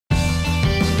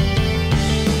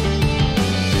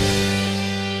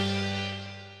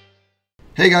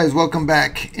Hey guys, welcome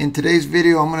back. In today's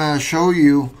video, I'm going to show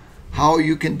you how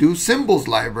you can do symbols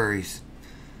libraries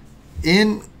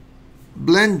in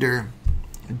Blender,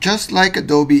 just like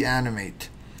Adobe Animate.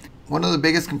 One of the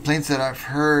biggest complaints that I've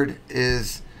heard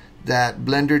is that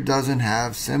Blender doesn't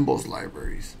have symbols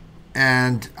libraries.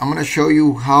 And I'm going to show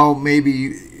you how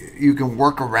maybe you can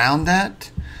work around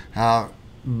that.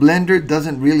 Blender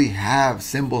doesn't really have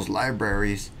symbols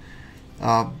libraries,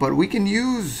 but we can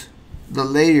use the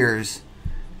layers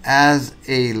as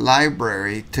a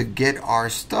library to get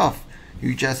our stuff.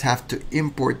 You just have to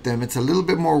import them. It's a little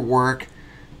bit more work,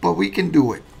 but we can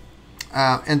do it.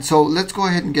 And so let's go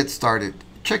ahead and get started.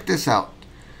 Check this out.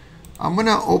 I'm going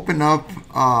to open up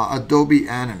Adobe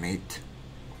Animate.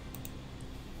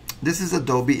 This is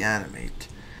Adobe Animate.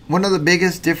 One of the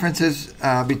biggest differences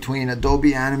between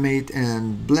Adobe Animate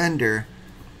and Blender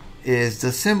is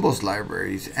the symbols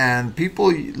libraries, and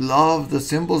people love the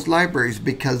symbols libraries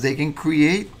because they can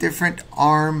create different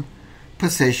arm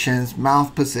positions,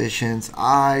 mouth positions,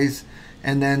 eyes,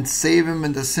 and then save them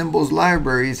in the symbols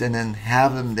libraries and then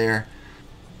have them there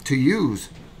to use.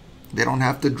 They don't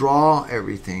have to draw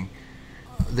everything.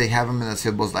 They have them in the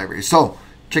symbols library. So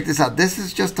check this out. This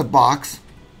is just a box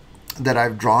that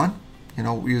I've drawn,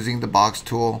 using the box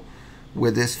tool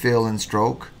with this fill and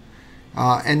stroke.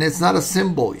 And it's not a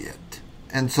symbol yet.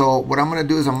 And so what I'm going to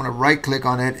do is I'm going to right click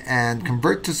on it and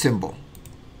convert to symbol.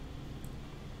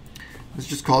 Let's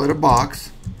just call it a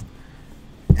box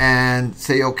and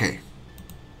say OK.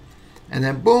 And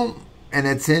then boom, and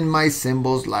it's in my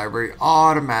symbols library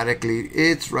automatically.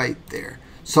 It's right there.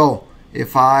 So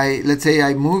if let's say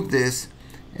I move this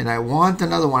and I want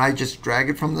another one, I just drag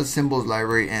it from the symbols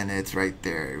library and it's right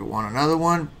there. You want another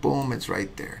one, boom, it's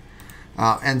right there.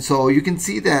 And so you can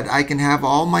see that I can have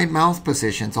all my mouth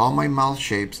positions, all my mouth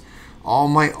shapes, all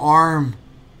my arm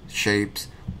shapes,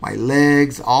 my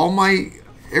legs,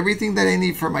 everything that I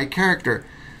need for my character.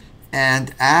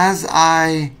 And as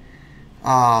I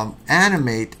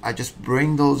animate, I just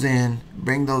bring those in.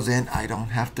 I don't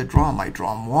have to draw them. I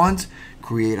draw them once,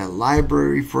 create a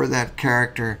library for that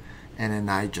character, and then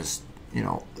I just,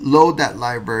 load that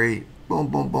library, boom,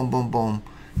 boom, boom, boom, boom,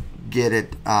 get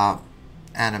it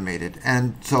animated.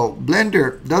 And so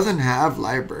Blender doesn't have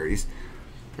libraries,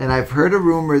 and I've heard a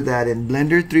rumor that in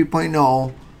Blender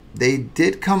 3.0 they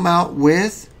did come out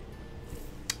with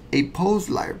a pose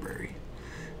library,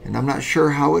 and I'm not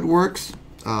sure how it works.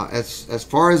 As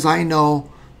far as I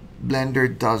know,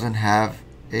 Blender doesn't have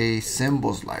a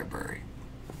symbols library,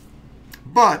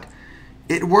 but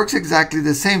it works exactly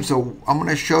the same. So I'm going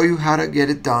to show you how to get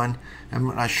it done. I'm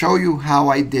going to show you how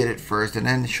I did it first and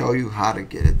then show you how to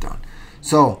get it done.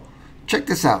 So check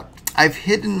this out. I've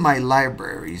hidden my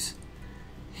libraries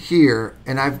here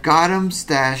and I've got them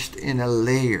stashed in a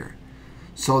layer.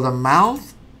 So the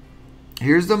mouth,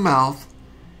 here's the mouth,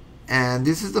 and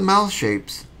this is the mouth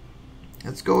shapes.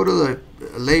 Let's go to the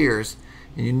layers,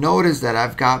 and you notice that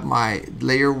I've got my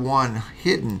layer 1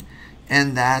 hidden,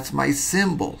 and that's my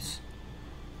symbols.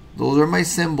 Those are my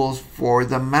symbols for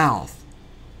the mouth.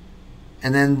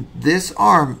 And then this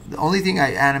arm, the only thing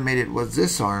I animated was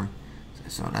this arm.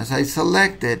 So as I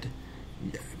selected,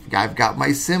 I've got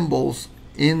my symbols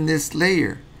in this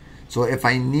layer. So if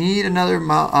I need another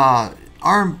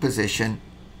arm position,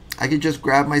 I can just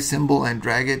grab my symbol and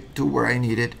drag it to where I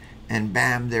need it, and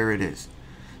bam, there it is.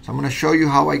 So I'm going to show you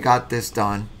how I got this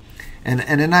done. And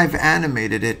then I've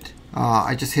animated it.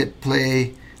 I just hit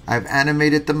play. I've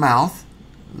animated the mouth,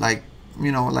 like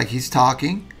he's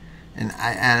talking. And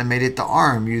I animated the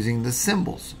arm using the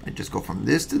symbols. I just go from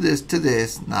this to this to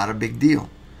this. Not a big deal.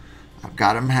 I've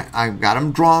got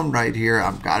them drawn right here.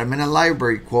 I've got them in a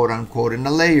library, quote unquote, in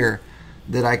a layer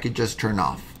that I could just turn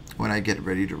off when I get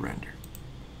ready to render.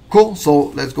 Cool. So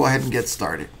let's go ahead and get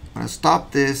started. I'm going to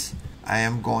stop this. I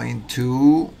am going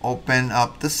to open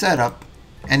up the setup,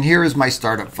 and here is my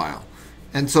startup file.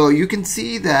 And so you can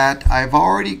see that I've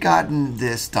already gotten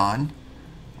this done.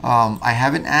 I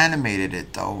haven't animated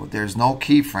it though. There's no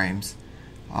keyframes,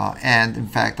 and in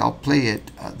fact I'll play it.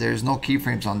 There's no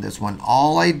keyframes on this one.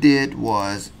 All I did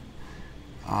was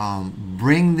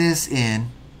bring this in.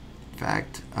 In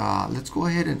fact, let's go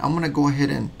ahead and I'm gonna go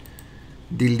ahead and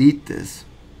delete this,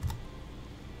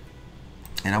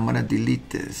 and I'm gonna delete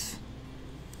this.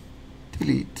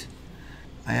 Delete.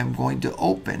 I am going to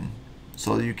open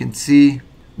so you can see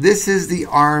this is the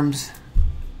arms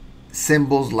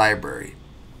symbols library.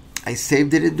 I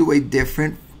saved it into a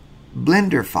different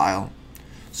Blender file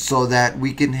so that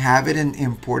we can have it and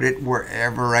import it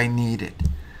wherever I need it.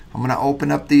 I'm going to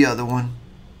open up the other one.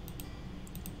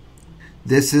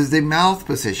 This is the mouth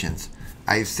positions.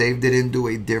 I've saved it into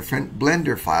a different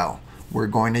Blender file we're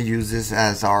going to use this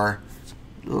as our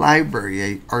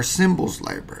library, our symbols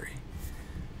library.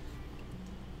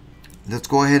 Let's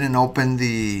go ahead and open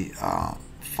the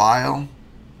file,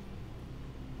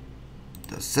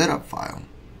 the setup file.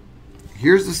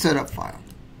 Here's the setup file.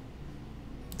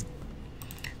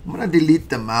 I'm going to delete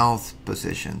the mouth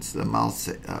positions, the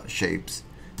mouth shapes.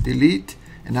 Delete,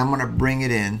 and I'm going to bring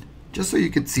it in just so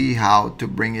you could see how to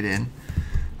bring it in.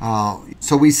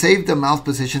 So we saved the mouth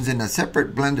positions in a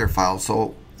separate Blender file.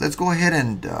 So let's go ahead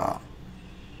and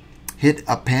hit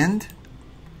append,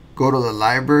 go to the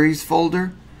libraries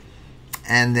folder,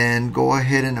 and then go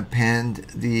ahead and append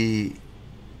the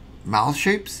mouth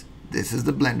shapes. This is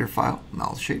the Blender file,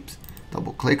 mouth shapes.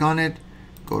 Double click on it,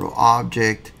 go to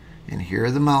object, and here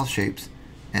are the mouth shapes.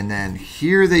 And then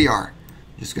here they are.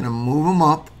 Just going to move them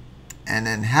up and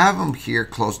then have them here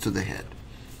close to the head.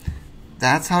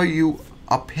 That's how you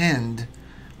append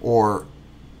or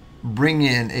bring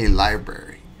in a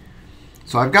library.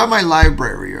 So I've got my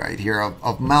library right here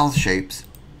of mouth shapes.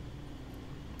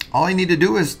 All I need to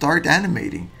do is start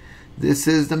animating. This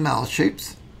is the mouth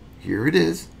shapes. Here it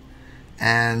is.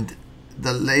 And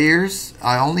the layers,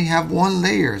 I only have one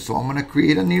layer, so I'm going to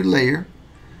create a new layer.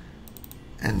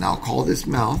 And I'll call this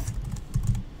mouth.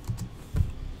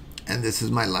 And this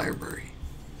is my library.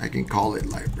 I can call it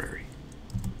library.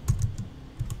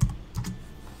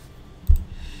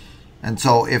 And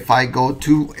so if I go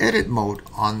to edit mode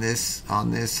on this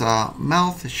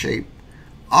mouth shape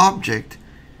object,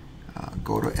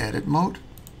 go to edit mode.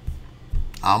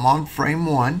 I'm on frame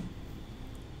 1.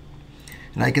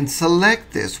 And I can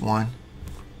select this one,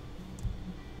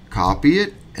 copy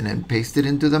it, and then paste it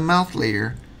into the mouth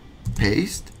layer.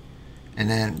 Paste, and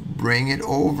then bring it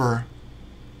over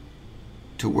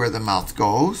to where the mouth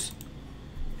goes,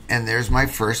 and there's my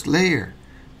first layer.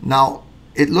 Now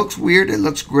it looks weird, it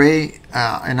looks gray,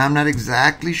 and I'm not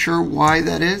exactly sure why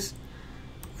that is.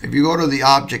 If you go to the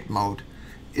object mode,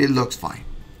 it looks fine.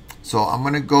 So I'm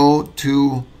going to go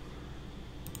to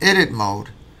edit mode.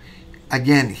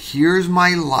 Again, here's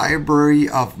my library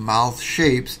of mouth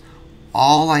shapes.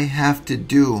 All I have to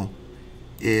do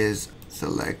is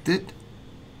select it,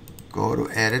 go to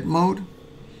edit mode,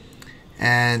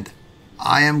 and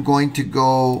I am going to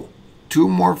go 2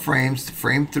 more frames to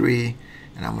frame 3,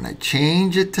 and I'm going to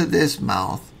change it to this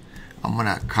mouth. I'm going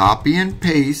to copy and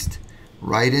paste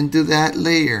right into that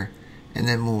layer and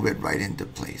then move it right into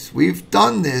place. We've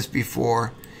done this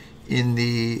before in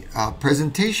the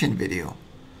presentation video,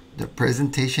 the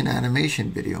presentation animation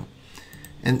video,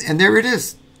 and there it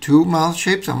is, 2 mouth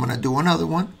shapes. I'm going to do another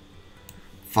one.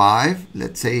 5,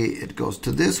 let's say it goes to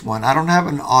this one. I don't have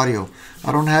an audio,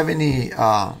 I don't have any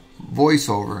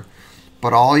voiceover,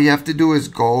 but all you have to do is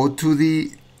go to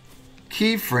the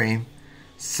keyframe,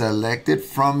 select it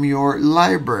from your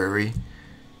library,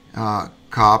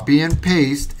 copy and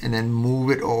paste, and then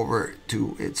move it over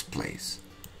to its place.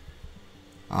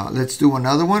 Let's do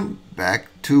another one. Back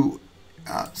to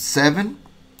 7.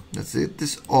 Let's hit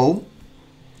this O,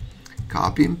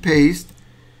 copy and paste,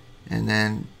 and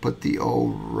then put the O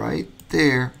right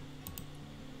there.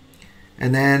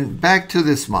 And then back to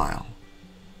the smile.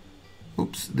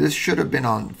 Oops, this should have been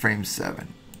on frame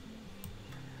 7.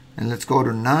 And let's go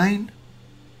to 9.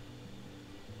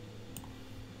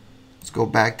 Let's go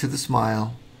back to the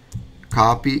smile,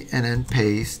 copy and then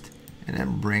paste, and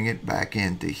then bring it back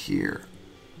into here.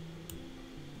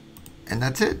 And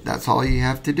that's it. That's all you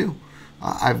have to do.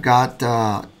 I've got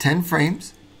 10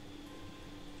 frames,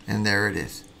 and there it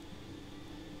is.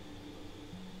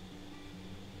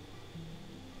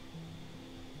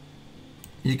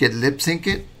 You can lip sync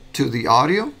it to the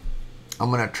audio. I'm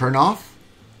going to turn off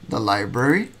the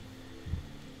library,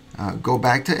 go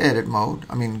back to edit mode,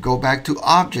 go back to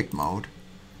object mode,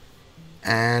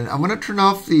 and I'm going to turn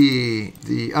off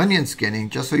the onion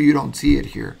skinning just so you don't see it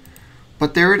here.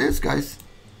 But there it is, guys.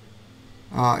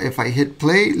 If I hit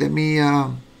play, let me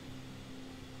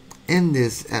end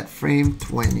this at frame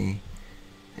 20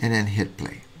 and then hit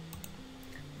play.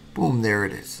 Boom, there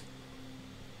it is.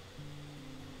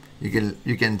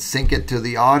 You can sync it to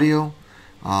the audio.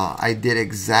 I did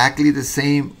exactly the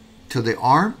same to the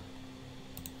arm.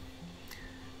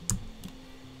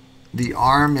 The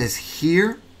arm is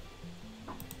here.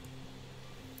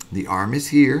 The arm is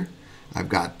here. I've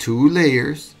got 2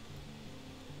 layers.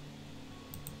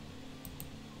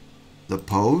 The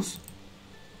pose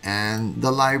and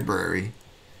the library.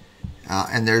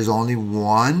 And there's only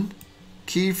one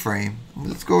keyframe.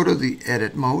 Let's go to the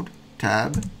edit mode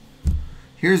tab.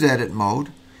 Here's edit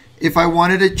mode. If I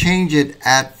wanted to change it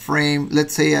at frame,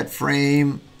 let's say at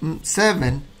frame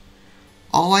 7,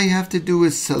 all I have to do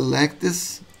is select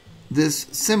this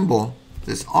symbol,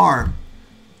 this arm,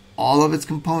 all of its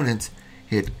components,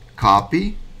 hit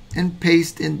copy and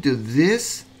paste into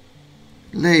this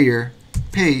layer,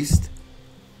 paste,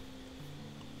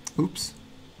 oops,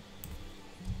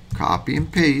 copy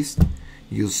and paste.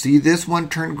 You'll see this one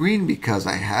turn green because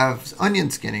I have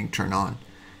onion skinning turn on.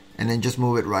 And then just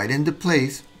move it right into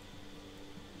place.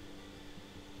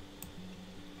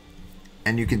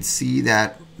 And you can see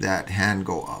that hand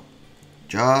go up.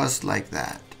 Just like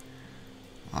that.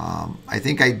 I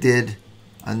think I did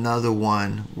another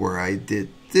one where I did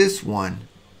this one.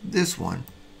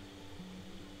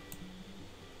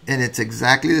 And it's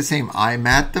exactly the same. I'm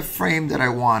at the frame that I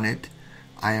wanted.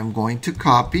 I am going to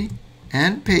copy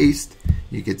and paste.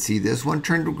 You can see this one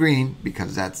turned to green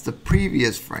because that's the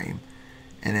previous frame.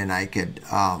 And then I could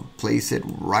place it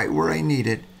right where I need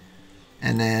it.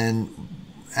 And then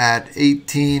at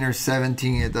 18 or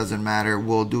 17, it doesn't matter,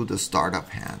 we'll do the startup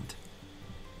hand.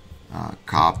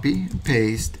 Copy,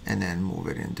 paste, and then move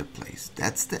it into place.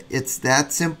 It's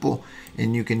that simple.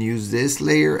 And you can use this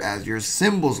layer as your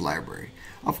symbols library.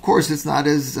 Of course, it's not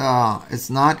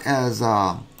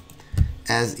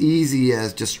as easy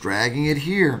as just dragging it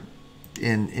here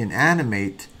in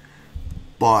Animate,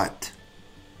 but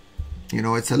you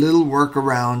know, it's a little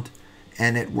workaround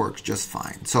and it works just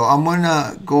fine. So I'm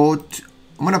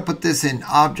gonna put this in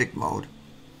object mode,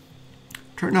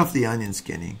 turn off the onion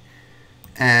skinning,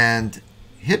 and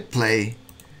hit play.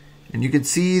 And you can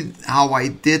see how I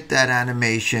did that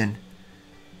animation.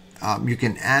 You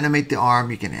can animate the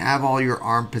arm. You can have all your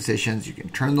arm positions. You can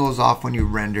turn those off when you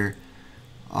render.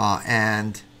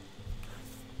 And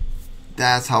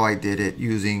that's how I did it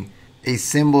using a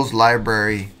symbols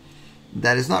library.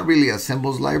 That is not really a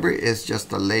symbols library. It's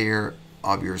just a layer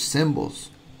of your symbols.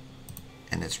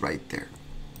 And it's right there.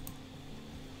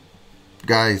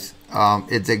 Guys,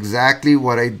 it's exactly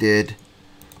what I did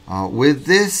with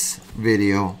this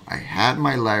video. I had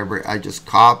my library. I just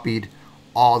copied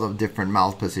all the different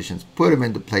mouth positions, put them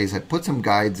into place. I put some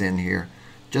guides in here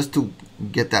just to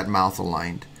get that mouth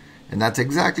aligned. And that's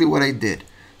exactly what I did.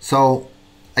 So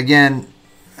again,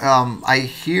 I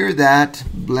hear that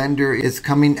Blender is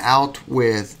coming out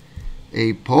with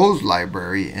a pose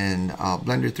library in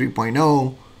Blender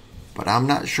 3.0, but I'm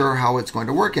not sure how it's going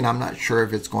to work, and I'm not sure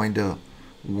if it's going to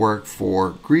work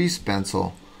for Grease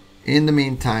Pencil. In the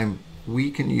meantime, we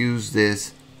can use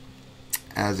this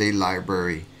as a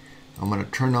library. I'm going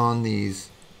to turn on these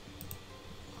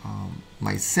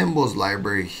my symbols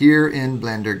library here in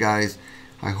Blender, guys.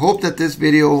 I hope that this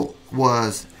video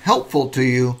was helpful to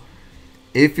you.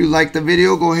 If you liked the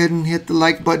video, go ahead and hit the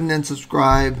like button and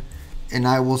subscribe, and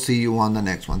I will see you on the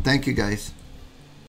next one. Thank you, guys.